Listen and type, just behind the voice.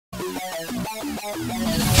G'day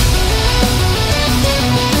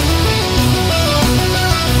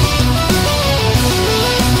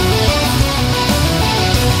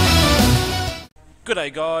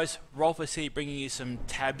guys, Rolfus here bringing you some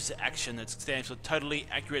tabs action that stands for Totally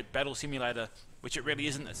Accurate Battle Simulator, which it really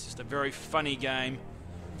isn't. It's just a very funny game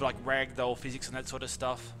with like ragdoll physics and that sort of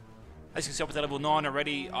stuff. As you can see, up at level 9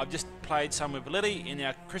 already. I've just played some with Lily in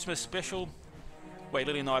our Christmas special where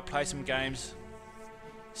Lily and I play some games.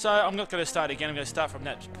 So I'm not going to start again, I'm going to start from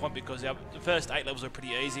that point because the first 8 levels are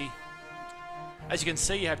pretty easy. As you can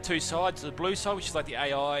see, you have two sides. The blue side, which is like the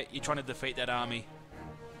AI, you're trying to defeat that army.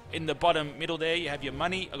 In the bottom middle there, you have your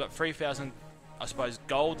money. I've got 3,000, I suppose,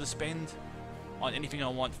 gold to spend on anything I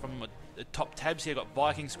want from the top tabs here. I've got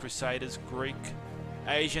Vikings, Crusaders, Greek,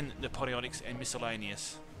 Asian, Napoleonics, and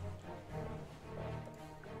miscellaneous.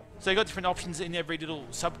 So you've got different options in every little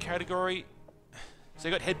subcategory. So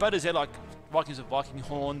you've got headbutters, they're like Vikings with Viking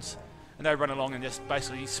horns, and they run along and just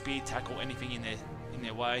basically spear tackle anything in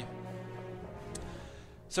their way.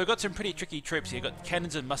 So we've got some pretty tricky troops here. You've got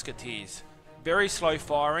cannons and musketeers. Very slow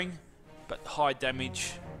firing, but high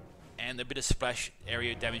damage, and a bit of splash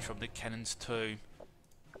area damage from the cannons too.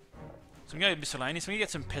 So I'm going to go miscellaneous. I'm going to get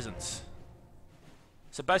some peasants.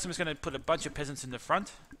 So basically I'm just going to put a bunch of peasants in the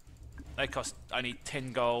front. They cost only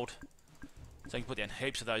 10 gold. So you can put down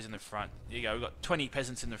heaps of those in the front. There you go, we've got 20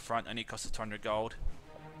 peasants in the front, only cost us 200 gold.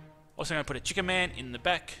 Also going to put a chicken man in the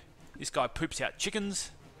back. This guy poops out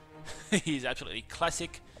chickens. He's absolutely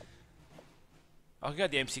classic. I'll go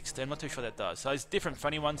to the M16, I'm not too sure what that does. So there's different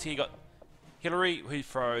funny ones here. You got Hillary, who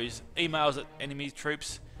throws emails at enemy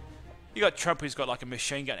troops. You got Trump, who's got like a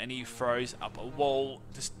machine gun and he throws up a wall,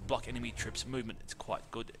 just block enemy troops' movement. It's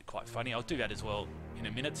quite good, quite funny. I'll do that as well in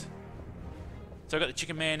a minute. So I've got the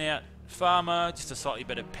chicken man out. Farmer, just a slightly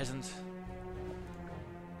better peasant.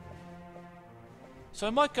 So I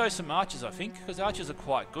might go some archers, I think, because archers are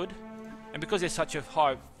quite good. And because they're such a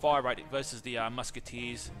high fire rate versus the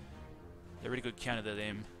musketeers, they're a really good counter to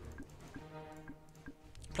them.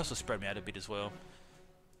 Plus we'll spread them out a bit as well.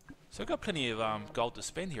 So I've got plenty of gold to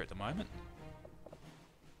spend here at the moment.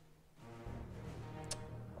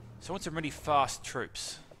 So I want some really fast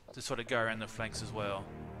troops to sort of go around the flanks as well.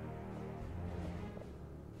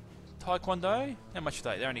 Taekwondo, how much do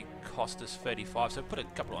they only cost us 35, so put a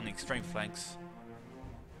couple on the extreme flanks.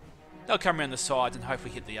 They'll come around the sides and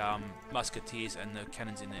hopefully hit the musketeers and the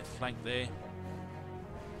cannons in their flank there.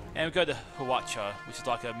 And we go to Huacha, which is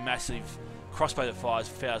like a massive crossbow that fires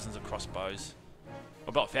thousands of crossbows.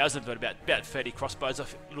 Well, not thousands, but about 30 crossbows,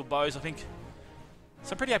 little bows, I think.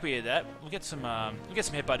 So I'm pretty happy with that. We'll get some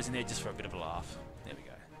headbutters in there just for a bit of a laugh. There we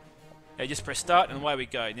go. Yeah, just press start and away we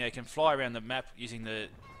go. Now you can fly around the map using the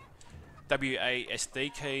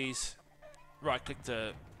WASD keys. Right click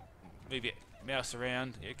to move your mouse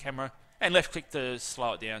around your camera, and left click to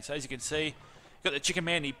slow it down. So as you can see, you've got the chicken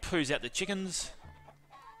man, he poos out the chickens.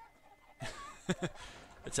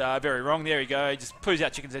 It's very wrong. There we go. He just poos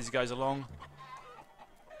out chickens as he goes along.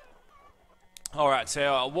 Alright, so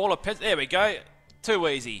a wall of pets. There we go. Too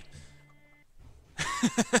easy.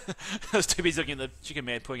 I was too busy looking at the chicken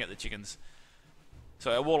man pulling out the chickens.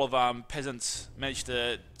 So a wall of peasants managed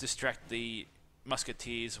to distract the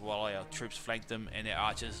musketeers while our troops flanked them and our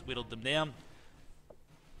archers whittled them down.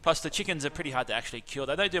 Plus the chickens are pretty hard to actually kill.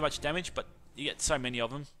 They don't do much damage, but you get so many of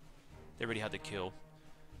them, they're really hard to kill.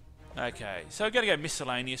 Okay, so we're going to go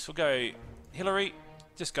miscellaneous. We'll go Hillary.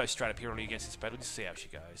 Just go straight up Hillary against this battle. Just see how she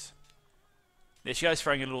goes. There she goes,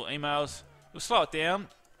 throwing her little emails. We'll slow it down.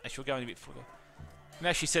 Actually, we'll go in a bit further.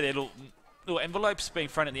 Now she said there little envelopes being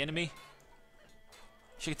thrown at the enemy.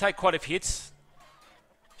 She can take quite a few hits.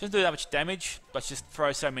 She doesn't do that much damage, but she just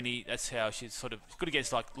throws so many. That's how she's sort of good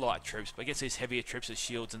against like light troops. But against these heavier troops with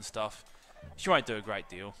shields and stuff, she won't do a great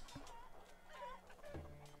deal.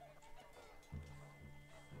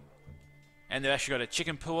 And they've actually got a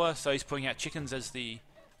chicken pooer, so he's pulling out chickens as the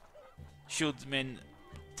shield men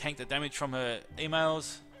tank the damage from her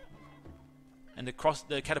emails. And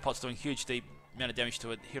the catapult's doing huge deep amount of damage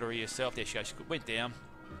to Hillary herself. There she goes, she went down.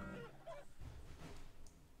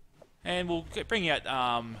 And we'll bring out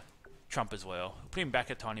Trump as well. We'll put him back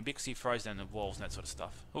a tiny bit because he throws down the walls and that sort of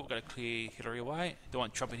stuff. Oh, we've got to clear Hillary away. Don't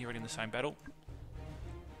want Trump and Hillary in the same battle.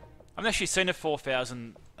 I've actually seen a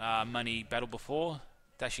 4,000 money battle before.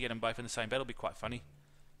 To actually get them both in the same battle would be quite funny.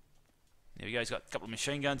 There we go, he's got a couple of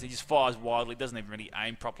machine guns. He just fires wildly, doesn't even really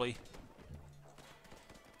aim properly.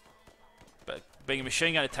 But being a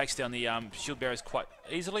machine gun, it takes down the shield bearers quite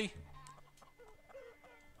easily.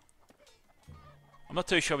 I'm not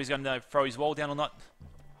too sure if he's going to throw his wall down or not.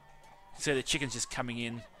 See the chickens just coming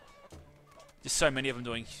in. Just so many of them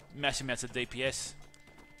doing massive amounts of DPS.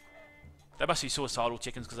 They must be suicidal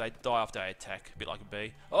chickens because they die after they attack, a bit like a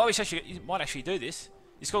bee. Oh, he might actually do this.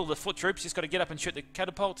 He's got all the foot troops. He's got to get up and shoot the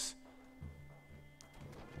catapults.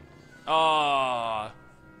 Oh,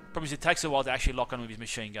 probably it takes a while to actually lock on with his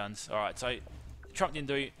machine guns. All right, so Trump didn't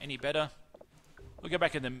do any better. We'll go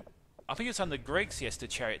back in the. I think it's on the Greeks. Yes, the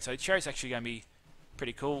chariot. So the chariot's actually going to be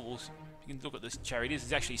pretty cool. You can look at this chariot.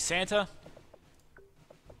 It's actually Santa.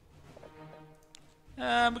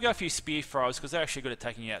 We'll go a few spear throwers because they're actually good at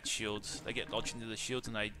taking out shields. They get lodged into the shields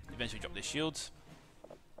and they eventually drop their shields.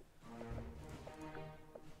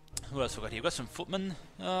 What else we got here? We've got some footmen.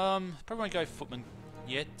 Probably won't go footmen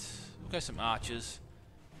yet. We'll go some archers.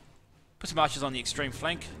 Put some archers on the extreme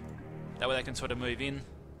flank. That way they can sort of move in.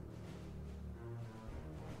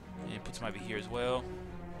 And put some over here as well.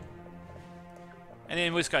 And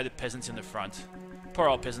then we'll just go to the peasants in the front. Poor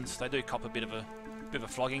old peasants. They do cop a bit of a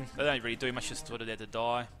flogging. They don't really do much, just sort of there to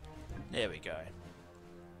die. There we go.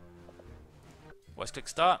 Always click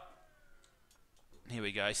start. Here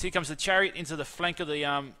we go. So here comes the chariot into the flank of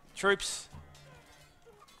the troops.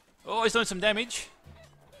 Oh, he's doing some damage.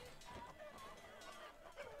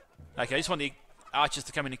 Okay, I just want the archers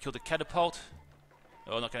to come in and kill the catapult.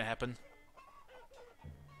 Oh, not going to happen.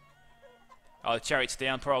 Oh, the chariot's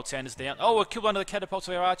down. Poor old Santa's down. Oh, we'll kill one of the catapults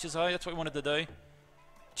with our archers, though. That's what we wanted to do.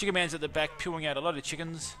 Chicken Man's at the back, pulling out a lot of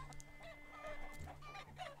chickens.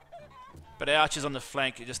 But our archers on the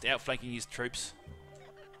flank are just outflanking his troops.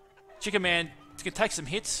 Chicken Man can take some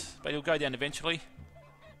hits, but he'll go down eventually.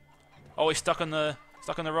 Oh, he's stuck on the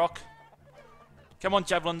rock. Come on,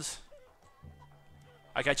 javelins.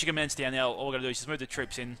 Okay, Chicken Man's down now. All we're going to do is just move the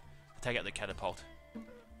troops in to take out the catapult.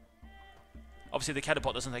 Obviously, the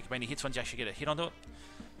catapult doesn't take many hits once you actually get a hit onto it.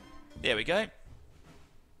 There we go.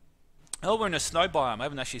 Oh, we're in a snow biome. I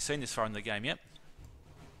haven't actually seen this far in the game yet.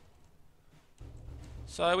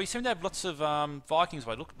 So we seem to have lots of Vikings.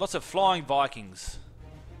 Look, lots of flying Vikings.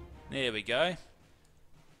 There we go.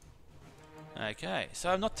 Okay,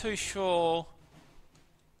 so I'm not too sure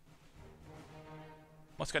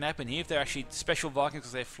what's going to happen here. If they're actually special Vikings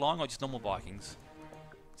because they're flying, or just normal Vikings.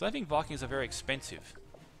 So I think Vikings are very expensive.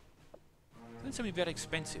 Doesn't seem to be that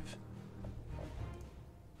expensive.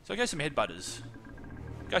 So I go some headbutters.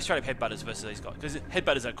 Go straight up headbutters versus these guys, because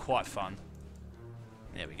headbutters are quite fun.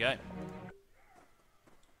 There we go.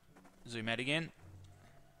 Zoom out again.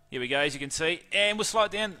 Here we go, as you can see. And we'll slow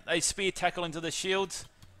it down. They spear tackle into the shields.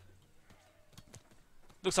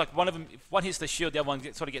 Looks like one of them, if one hits the shield, the other one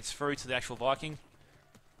sort of gets through to the actual Viking.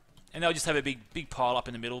 And they'll just have a big pile up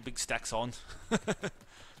in the middle, big stacks on.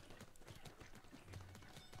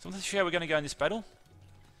 So I'm not sure how we're going to go in this battle.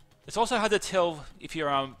 It's also hard to tell if your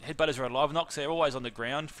headbutters are alive or not, because they're always on the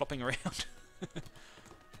ground, flopping around.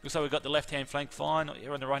 Looks like we've got the left-hand flank fine,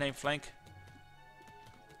 here on the right-hand flank.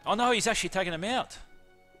 Oh no, he's actually taking them out.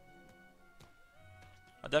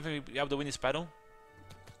 I don't think we'll be able to win this battle.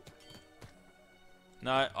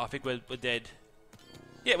 No, I think we're dead.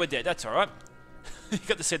 Yeah, we're dead, that's alright. You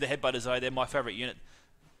got to see the headbutters though, they're my favourite unit.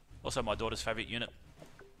 Also my daughter's favourite unit.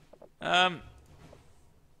 So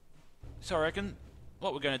I reckon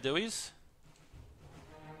what we're going to do is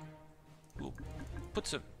we'll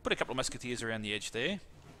put a couple of musketeers around the edge there.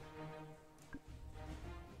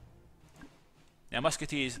 Now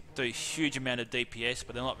musketeers do a huge amount of DPS,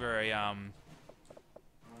 but they're not very they haven't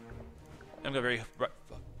got a very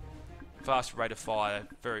fast rate of fire.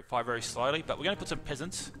 Fire very slowly. But we're going to put some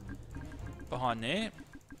peasants behind there.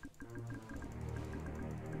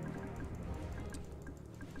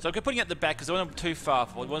 So we're putting it at the back because I don't want them too far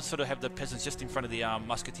forward. We want to sort of have the peasants just in front of the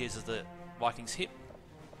musketeers as the Vikings hit.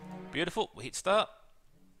 Beautiful. We'll hit start.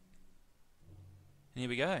 And here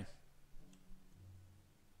we go.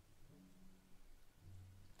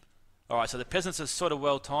 Alright, so the peasants are sort of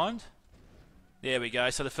well timed. There we go.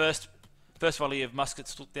 So the first volley of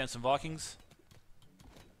muskets took down some Vikings.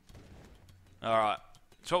 Alright.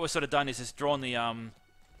 So what we've sort of done is just drawn the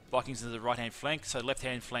Vikings into the right hand flank. So left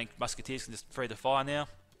hand flank musketeers can just free the fire now.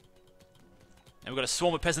 And we've got a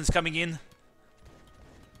swarm of peasants coming in.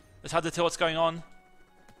 It's hard to tell what's going on.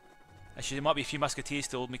 Actually, there might be a few musketeers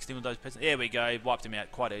still mixed in with those peasants. There we go. Wiped them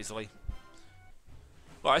out quite easily.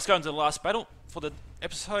 Alright, let's go into the last battle for the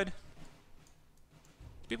episode.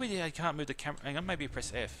 Bit weird I can't move the camera. Hang on, maybe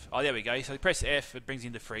press F. Oh, there we go. So press F, it brings you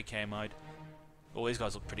into free cam mode. All these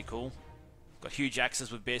guys look pretty cool. Got huge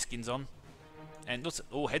axes with bear skins on. And look,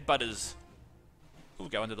 all headbutters. We'll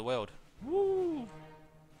go into the world. Woo!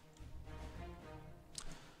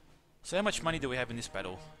 So how much money do we have in this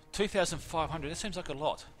battle? 2,500. That seems like a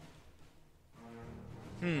lot.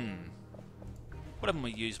 What haven't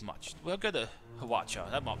we used much? We'll go to Hawacha.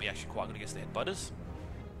 That might be actually quite good against the headbutters.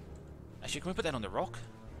 Actually, can we put that on the rock?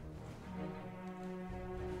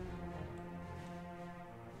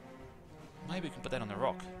 Maybe we can put that on the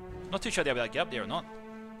rock. Not too sure they'll be able to get up there or not.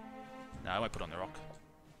 No, I won't put it on the rock.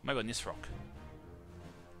 Maybe on this rock.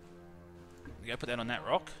 We go put that on that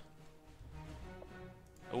rock.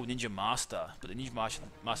 Oh, Ninja Master. Put the Ninja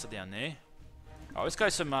Master down there. Alright, let's go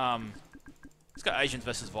some, let's go Asians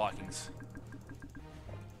versus Vikings.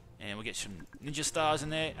 And we'll get some Ninja Stars in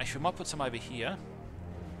there. Actually, we might put some over here.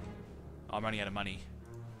 Oh, I'm running out of money.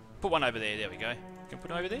 Put one over there. There we go. Can we put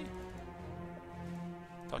them over there?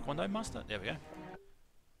 Taekwondo Master? There we go.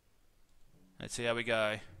 Let's see how we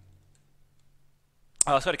go.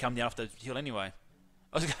 Oh, it's got to come down off the hill anyway.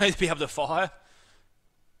 I was going to be able to fire.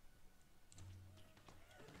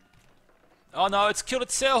 Oh no, it's killed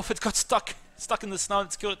itself. It's got stuck in the snow.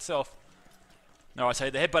 It's killed itself. Alright, so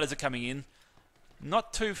the headbutters are coming in.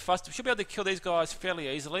 Not too fussed. We should be able to kill these guys fairly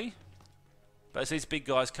easily. But it's these big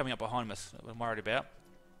guys coming up behind us that we're worried about.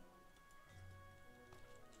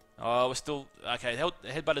 Oh, we're still... Okay,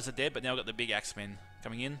 the headbutters are dead, but now we've got the big axemen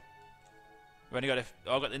coming in. We've only got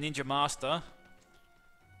I've got the Ninja Master.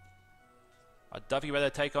 I don't think he'd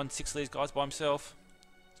rather take on 6 of these guys by himself.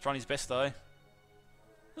 He's trying his best though.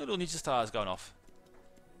 Little Ninja Stars going off.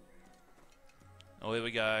 Oh, here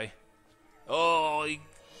we go. Oh, he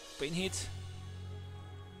been hit.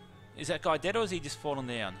 Is that guy dead or is he just fallen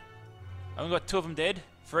down? I've got 2 of them dead.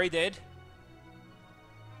 3 dead.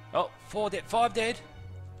 Oh, 4 dead. 5 dead.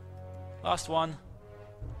 Last one.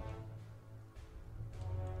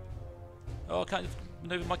 Oh, I can't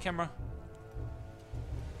maneuver my camera.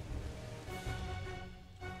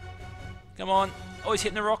 Come on. Oh, he's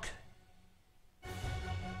hitting the rock.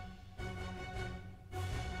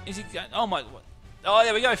 Is he going? Oh my... Oh,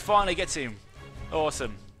 there we go. Finally gets him.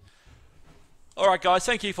 Awesome. Alright guys,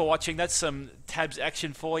 thank you for watching. That's some Tabs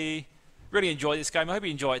action for you. Really enjoyed this game. I hope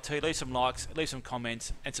you enjoy it too. Leave some likes, leave some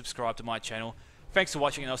comments, and subscribe to my channel. Thanks for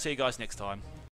watching, and I'll see you guys next time.